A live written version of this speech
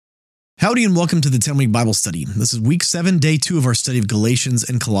Howdy and welcome to the 10-Week Bible Study. This is Week 7, Day 2 of our study of Galatians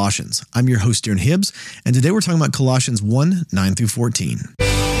and Colossians. I'm your host, Darren Hibbs, and today we're talking about Colossians 1, 9 through 14.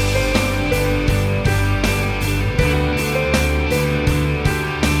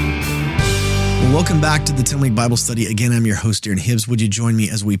 Well, welcome back to the 10-Week Bible Study. Again, I'm your host, Darren Hibbs. Would you join me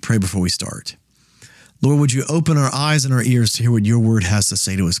as we pray before we start? Lord, would you open our eyes and our ears to hear what your word has to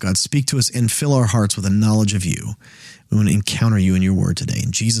say to us? God, speak to us and fill our hearts with a knowledge of you. We want to encounter you in your word today.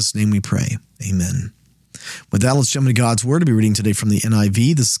 In Jesus' name we pray. Amen. With that, let's jump into God's word. I'll be reading today from the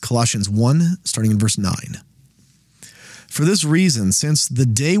NIV. This is Colossians 1, starting in verse 9. For this reason, since the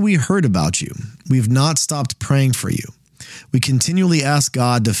day we heard about you, we have not stopped praying for you. We continually ask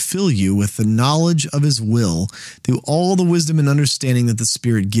God to fill you with the knowledge of his will through all the wisdom and understanding that the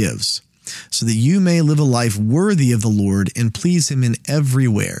Spirit gives, so that you may live a life worthy of the Lord and please him in every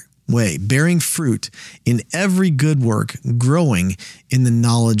way, bearing fruit in every good work, growing in the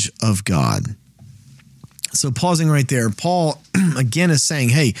knowledge of God. So pausing right there, Paul again is saying,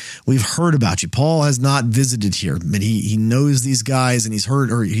 hey, we've heard about you. Paul has not visited here, but he knows these guys and he's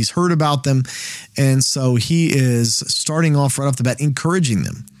heard about them. And so he is starting off right off the bat, encouraging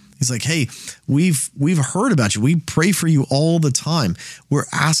them. He's like, hey, we've heard about you. We pray for you all the time. We're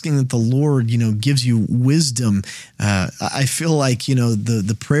asking that the Lord, gives you wisdom. I feel like,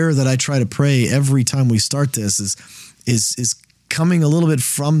 the prayer that I try to pray every time we start this is coming a little bit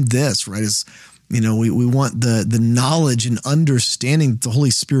from this, right? We want the knowledge and understanding that the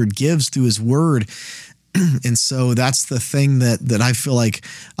Holy Spirit gives through his word. And so that's the thing that I feel like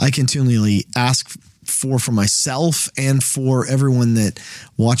I continually ask for myself and for everyone that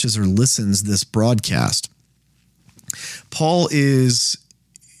watches or listens this broadcast. Paul is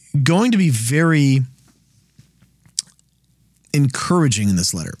going to be very encouraging in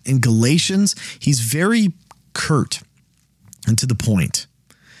this letter. In Galatians, he's very curt and to the point.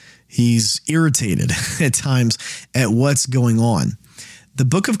 He's irritated at times at what's going on. The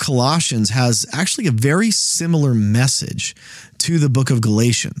book of Colossians has actually a very similar message to the book of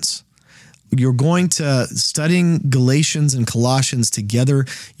Galatians. You're going to, studying Galatians and Colossians together,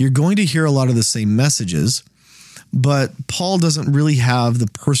 you're going to hear a lot of the same messages, but Paul doesn't really have the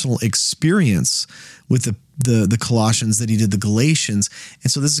personal experience with the Colossians that he did the Galatians. And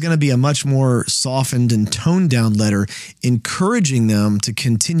so this is going to be a much more softened and toned down letter, encouraging them to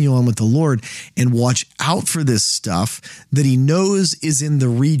continue on with the Lord and watch out for this stuff that he knows is in the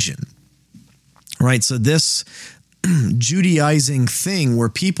region, right? So this Judaizing thing where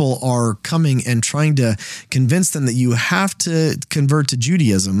people are coming and trying to convince them that you have to convert to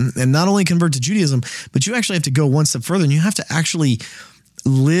Judaism, and not only convert to Judaism, but you actually have to go one step further and you have to actually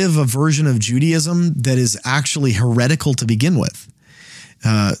live a version of Judaism that is actually heretical to begin with.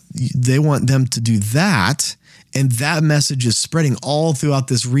 They want them to do that, and that message is spreading all throughout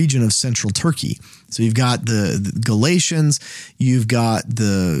this region of central Turkey. So you've got the Galatians, you've got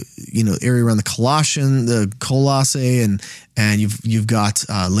the area around the Colossae, and you've got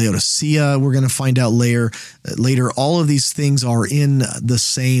Laodicea. We're going to find out later. All of these things are in the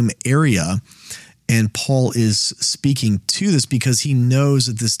same area, and Paul is speaking to this because he knows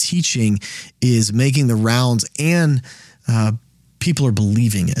that this teaching is making the rounds and people are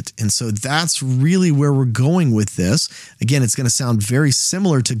believing it. And so that's really where we're going with this. Again, it's going to sound very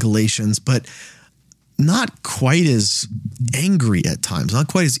similar to Galatians, but not quite as angry at times, not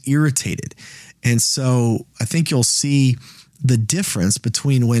quite as irritated. And so I think you'll see the difference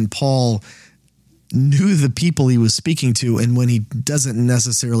between when Paul knew the people he was speaking to and when he doesn't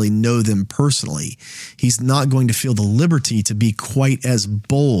necessarily know them personally. He's not going to feel the liberty to be quite as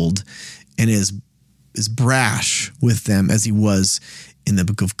bold and as brash with them as he was in the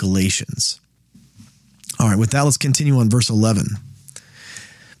book of Galatians. All right, with that, let's continue on verse 11.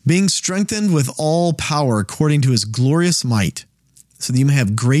 Being strengthened with all power according to his glorious might, so that you may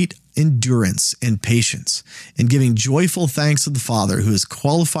have great endurance and patience, and giving joyful thanks to the Father who has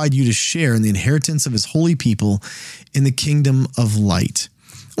qualified you to share in the inheritance of his holy people in the kingdom of light.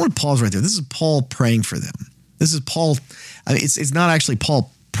 I want to pause right there. This is Paul praying for them. This is Paul. It's not actually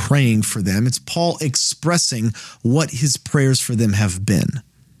Paul praying for them. It's Paul expressing what his prayers for them have been.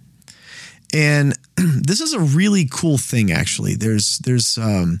 And this is a really cool thing, actually. There's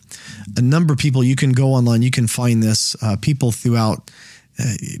a number of people, you can go online, you can find this. People throughout,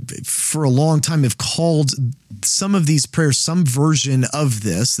 for a long time, have called some of these prayers some version of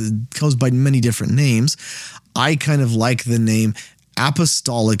this. It goes by many different names. I kind of like the name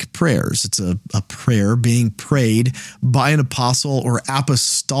apostolic prayers. It's a prayer being prayed by an apostle or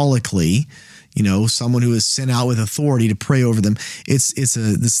apostolically, someone who is sent out with authority to pray over them. It's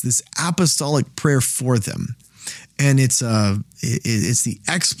this apostolic prayer for them. And it's the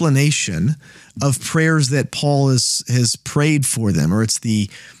explanation of prayers that Paul has prayed for them, or it's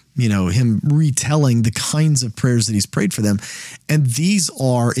him retelling the kinds of prayers that he's prayed for them. And these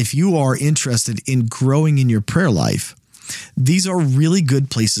are, if you are interested in growing in your prayer life, these are really good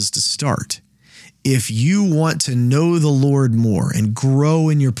places to start. If you want to know the Lord more and grow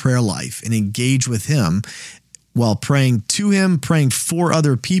in your prayer life and engage with him while praying to him, praying for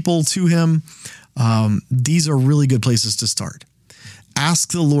other people to him, these are really good places to start.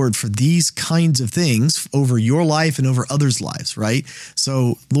 Ask the Lord for these kinds of things over your life and over others' lives, right?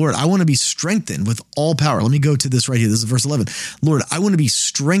 So, Lord, I want to be strengthened with all power. Let me go to this right here. This is verse 11. Lord, I want to be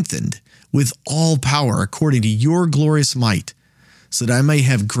strengthened with all power according to your glorious might, so that I may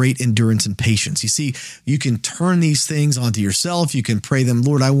have great endurance and patience. You see, you can turn these things onto yourself. You can pray them.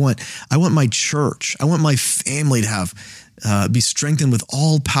 Lord, I want my church, I want my family to have be strengthened with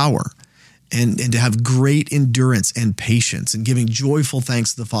all power, and to have great endurance and patience, and giving joyful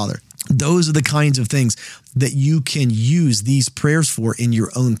thanks to the Father. Those are the kinds of things that you can use these prayers for in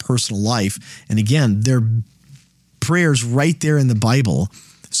your own personal life. And again, they're prayers right there in the Bible,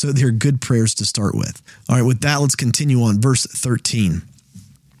 so they're good prayers to start with. All right, with that, let's continue on. Verse 13.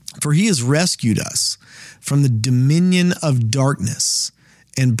 For he has rescued us from the dominion of darkness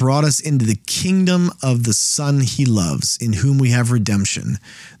and brought us into the kingdom of the Son he loves, in whom we have redemption,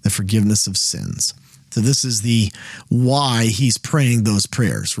 the forgiveness of sins. So this is the why he's praying those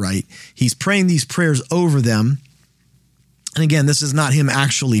prayers, right? He's praying these prayers over them. And again, this is not him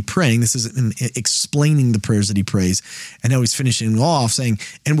actually praying. This is him explaining the prayers that he prays. And now he's finishing off saying,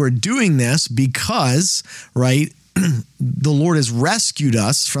 and we're doing this because, right, the Lord has rescued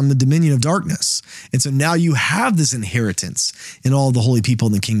us from the dominion of darkness. And so now you have this inheritance in all the holy people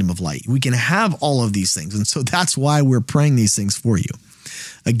in the kingdom of light. We can have all of these things. And so that's why we're praying these things for you.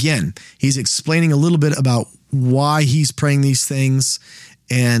 Again, he's explaining a little bit about why he's praying these things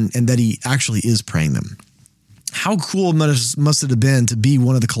and that he actually is praying them. How cool must it have been to be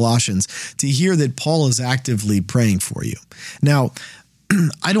one of the Colossians, to hear that Paul is actively praying for you? Now,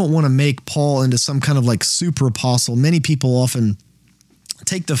 I don't want to make Paul into some kind of like super apostle. Many people often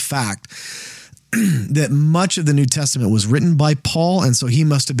take the fact that much of the New Testament was written by Paul, and so he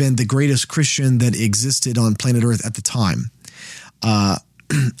must have been the greatest Christian that existed on planet Earth at the time. I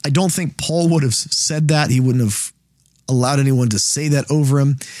don't think Paul would have said that. He wouldn't have allowed anyone to say that over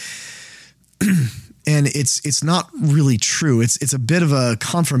him. And it's not really true. It's a bit of a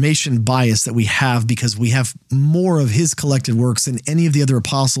confirmation bias that we have, because we have more of his collected works than any of the other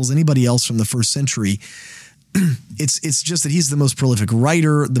apostles, anybody else from the first century. It's just that he's the most prolific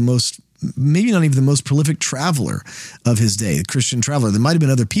writer, maybe not even the most prolific traveler of his day, the Christian traveler. There might have been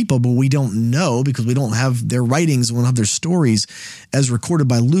other people, but we don't know, because we don't have their writings, we don't have their stories as recorded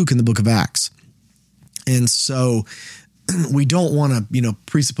by Luke in the book of Acts. And so we don't want to,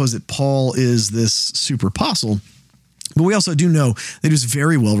 presuppose that Paul is this super apostle, but we also do know that he was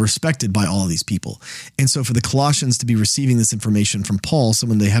very well respected by all of these people. And so for the Colossians to be receiving this information from Paul,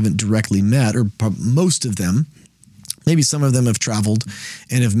 someone they haven't directly met, or most of them, maybe some of them have traveled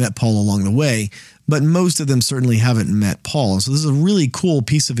and have met Paul along the way, but most of them certainly haven't met Paul. And so this is a really cool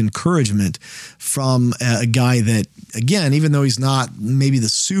piece of encouragement from a guy that, again, even though he's not maybe the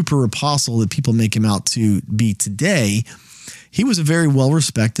super apostle that people make him out to be today, he was a very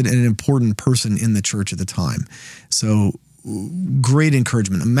well-respected and an important person in the church at the time. So great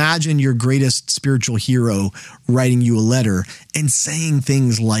encouragement. Imagine your greatest spiritual hero writing you a letter and saying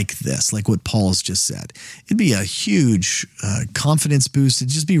things like this, like what Paul's just said. It'd be a huge confidence boost.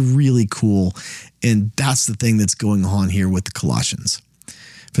 It'd just be really cool. And that's the thing that's going on here with the Colossians.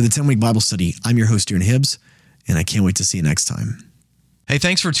 For the 10-week Bible study, I'm your host, Aaron Hibbs, and I can't wait to see you next time. Hey,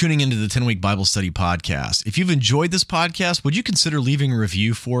 thanks for tuning into the 10-Week Bible Study podcast. If you've enjoyed this podcast, would you consider leaving a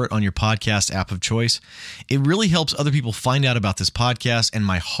review for it on your podcast app of choice? It really helps other people find out about this podcast, and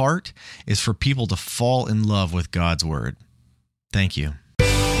my heart is for people to fall in love with God's Word. Thank you.